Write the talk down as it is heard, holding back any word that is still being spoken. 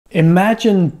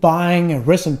Imagine buying a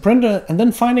resin printer and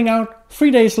then finding out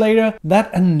 3 days later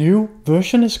that a new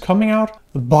version is coming out.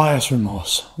 Buyer's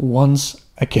remorse once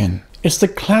again. It's the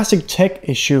classic tech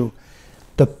issue.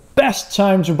 The best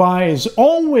time to buy is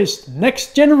always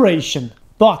next generation.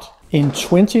 But in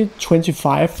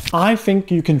 2025, I think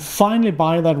you can finally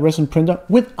buy that resin printer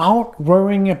without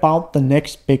worrying about the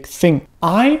next big thing.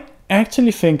 I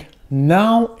actually think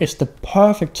now is the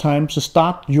perfect time to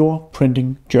start your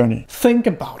printing journey. Think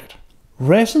about it.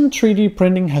 Resin 3D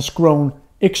printing has grown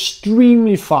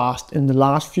extremely fast in the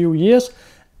last few years,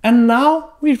 and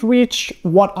now we've reached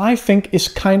what I think is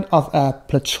kind of a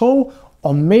plateau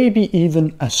or maybe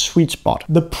even a sweet spot.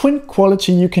 The print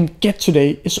quality you can get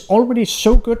today is already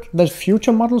so good that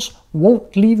future models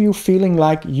won't leave you feeling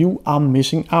like you are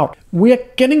missing out. We are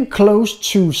getting close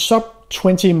to sub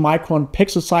 20 micron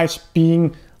pixel size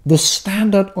being the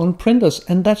standard on printers,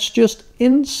 and that's just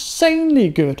insanely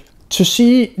good. To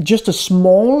see just a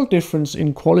small difference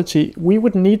in quality, we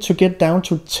would need to get down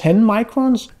to 10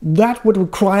 microns. That would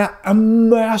require a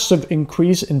massive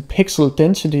increase in pixel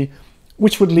density,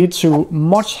 which would lead to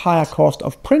much higher cost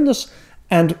of printers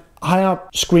and higher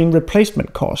screen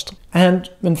replacement cost. And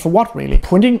for what really?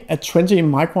 Printing at 20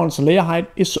 microns layer height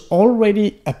is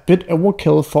already a bit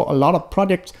overkill for a lot of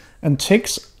projects and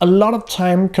takes a lot of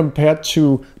time compared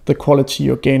to the quality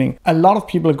you're gaining. A lot of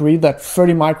people agree that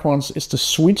 30 microns is the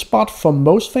sweet spot for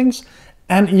most things,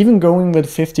 and even going with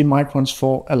 50 microns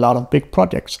for a lot of big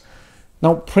projects.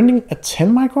 Now, printing at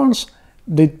 10 microns,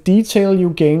 the detail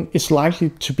you gain is likely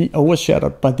to be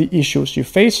overshadowed by the issues you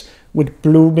face with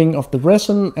blooming of the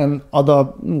resin and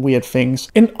other weird things.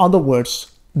 In other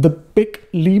words, the big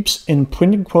leaps in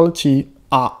printing quality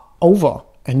are over,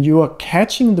 and you are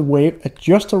catching the wave at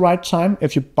just the right time.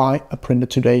 If you buy a printer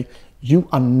today, you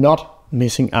are not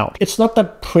missing out. It's not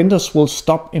that printers will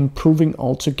stop improving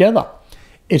altogether.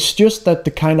 It's just that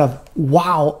the kind of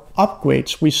wow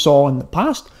upgrades we saw in the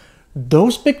past,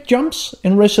 those big jumps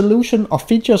in resolution or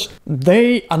features,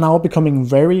 they are now becoming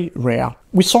very rare.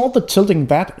 We saw the tilting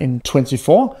VAT in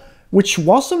 24, which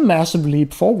was a massive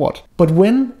leap forward. But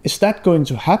when is that going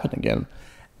to happen again?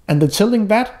 And the tilting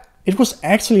VAT, it was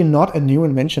actually not a new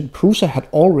invention. Prusa had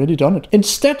already done it.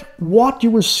 Instead, what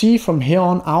you will see from here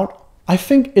on out, I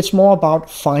think it's more about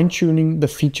fine-tuning the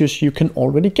features you can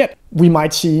already get. We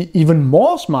might see even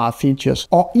more smart features,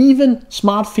 or even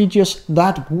smart features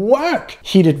that work.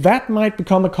 Heated VAT might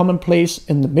become a commonplace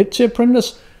in the mid-tier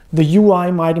printers. The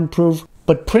UI might improve,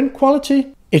 but print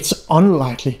quality, it's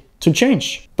unlikely to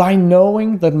change. By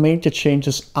knowing that major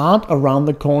changes aren't around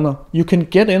the corner, you can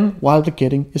get in while the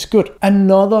getting is good.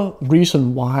 Another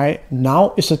reason why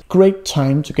now is a great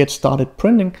time to get started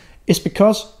printing is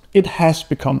because it has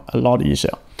become a lot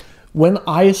easier. When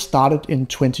I started in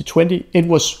 2020, it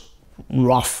was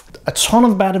rough. A ton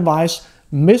of bad advice,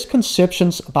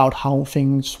 misconceptions about how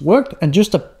things worked, and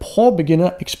just a poor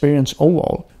beginner experience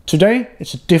overall. Today,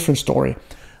 it's a different story.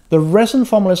 The resin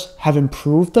formulas have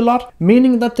improved a lot,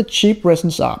 meaning that the cheap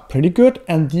resins are pretty good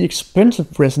and the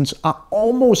expensive resins are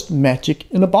almost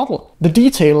magic in a bottle. The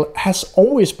detail has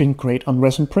always been great on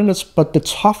resin printers, but the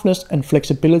toughness and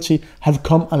flexibility have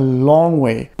come a long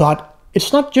way. But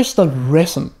it's not just the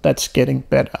resin that's getting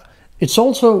better. It's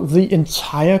also the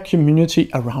entire community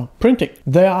around printing.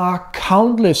 There are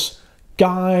countless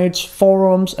guides,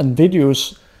 forums, and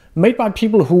videos made by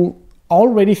people who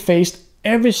already faced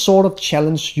every sort of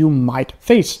challenge you might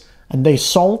face, and they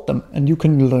solve them and you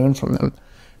can learn from them.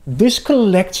 This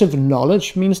collective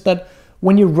knowledge means that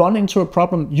when you run into a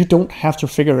problem, you don't have to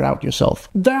figure it out yourself.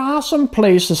 There are some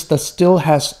places that still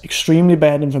has extremely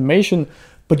bad information,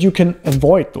 but you can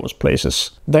avoid those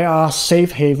places. There are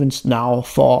safe havens now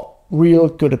for real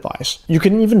good advice. You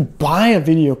can even buy a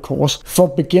video course for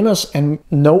beginners and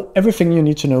know everything you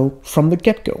need to know from the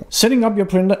get-go. Setting up your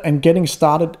printer and getting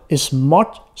started is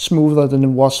much smoother than it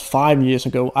was 5 years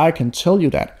ago, I can tell you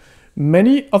that.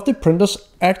 Many of the printers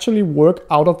actually work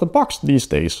out of the box these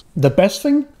days. The best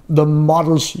thing? The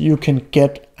models you can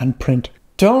get and print.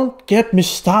 Don't get me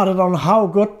started on how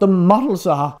good the models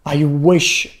are. I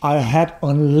wish I had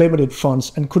unlimited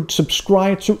funds and could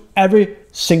subscribe to every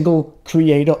single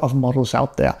creator of models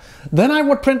out there. Then I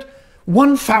would print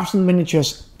 1,000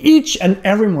 miniatures each and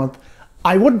every month.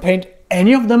 I wouldn't paint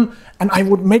any of them, and I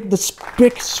would make this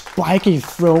big spiky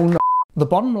throne. The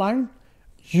bottom line,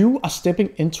 you are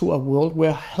stepping into a world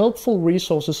where helpful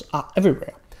resources are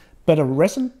everywhere. Better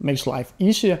resin makes life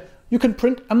easier. You can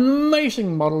print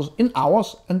amazing models in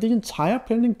hours, and the entire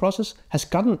printing process has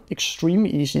gotten extremely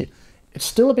easy. It's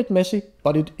still a bit messy,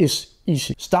 but it is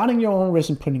easy. Starting your own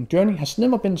resin printing journey has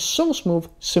never been so smooth,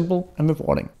 simple, and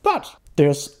rewarding. But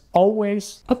there's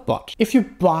always a but. If you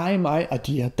buy my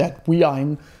idea that we are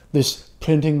in this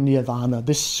printing nirvana,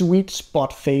 this sweet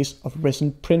spot phase of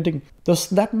resin printing, does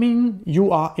that mean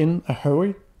you are in a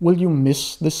hurry? Will you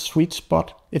miss this sweet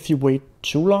spot if you wait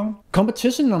too long?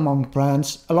 Competition among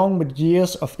brands, along with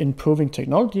years of improving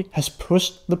technology, has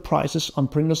pushed the prices on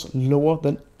printers lower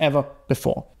than ever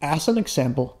before. As an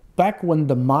example, back when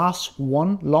the Mars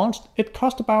 1 launched, it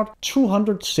cost about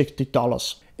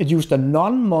 $260. It used a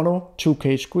non-mono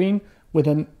 2K screen with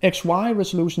an XY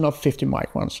resolution of 50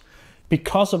 microns.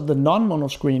 Because of the non-mono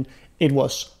screen, it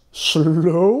was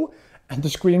slow and the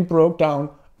screen broke down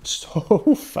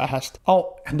so fast.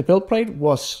 Oh, and the build plate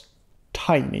was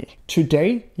tiny.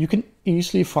 Today, you can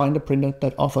easily find a printer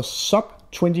that offers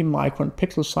sub 20 micron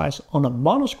pixel size on a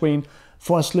mono screen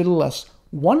for as little as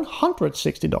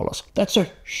 $160. That's a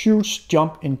huge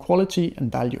jump in quality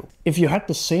and value. If you had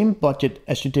the same budget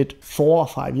as you did 4 or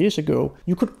 5 years ago,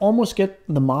 you could almost get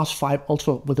the Mars 5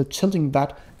 Ultra with a tilting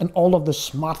VAT and all of the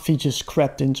smart features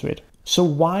crammed into it. So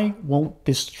why won't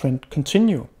this trend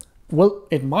continue? Well,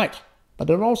 it might, but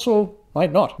it also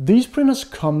might not. These printers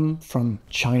come from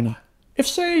China. If,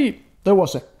 say, there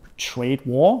was a trade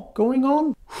war going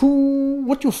on, who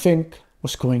would you think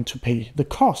was going to pay the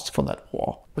cost for that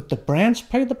war? Would the brands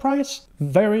pay the price?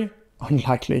 Very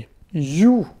unlikely.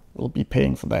 You will be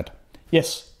paying for that.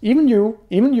 Yes, even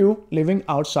you living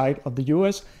outside of the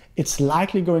US, it's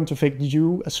likely going to affect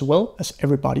you as well as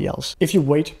everybody else. If you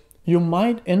wait, you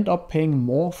might end up paying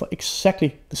more for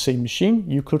exactly the same machine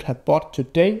you could have bought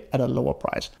today at a lower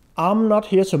price. I'm not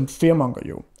here to fearmonger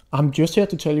you. I'm just here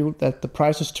to tell you that the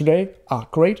prices today are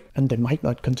great and they might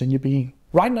not continue being.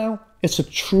 Right now, it's a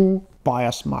true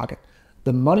buyer's market.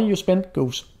 The money you spend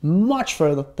goes much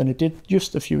further than it did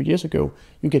just a few years ago.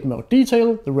 You get more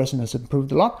detail, the resin has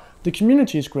improved a lot, the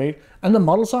community is great, and the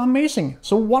models are amazing.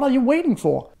 So what are you waiting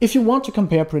for? If you want to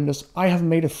compare printers, I have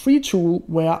made a free tool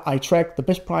where I track the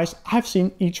best price I've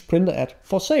seen each printer at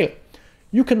for sale.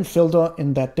 You can filter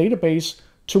in that database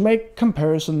to make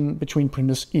comparison between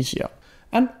printers easier.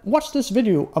 And watch this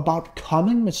video about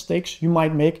common mistakes you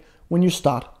might make when you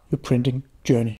start your printing journey.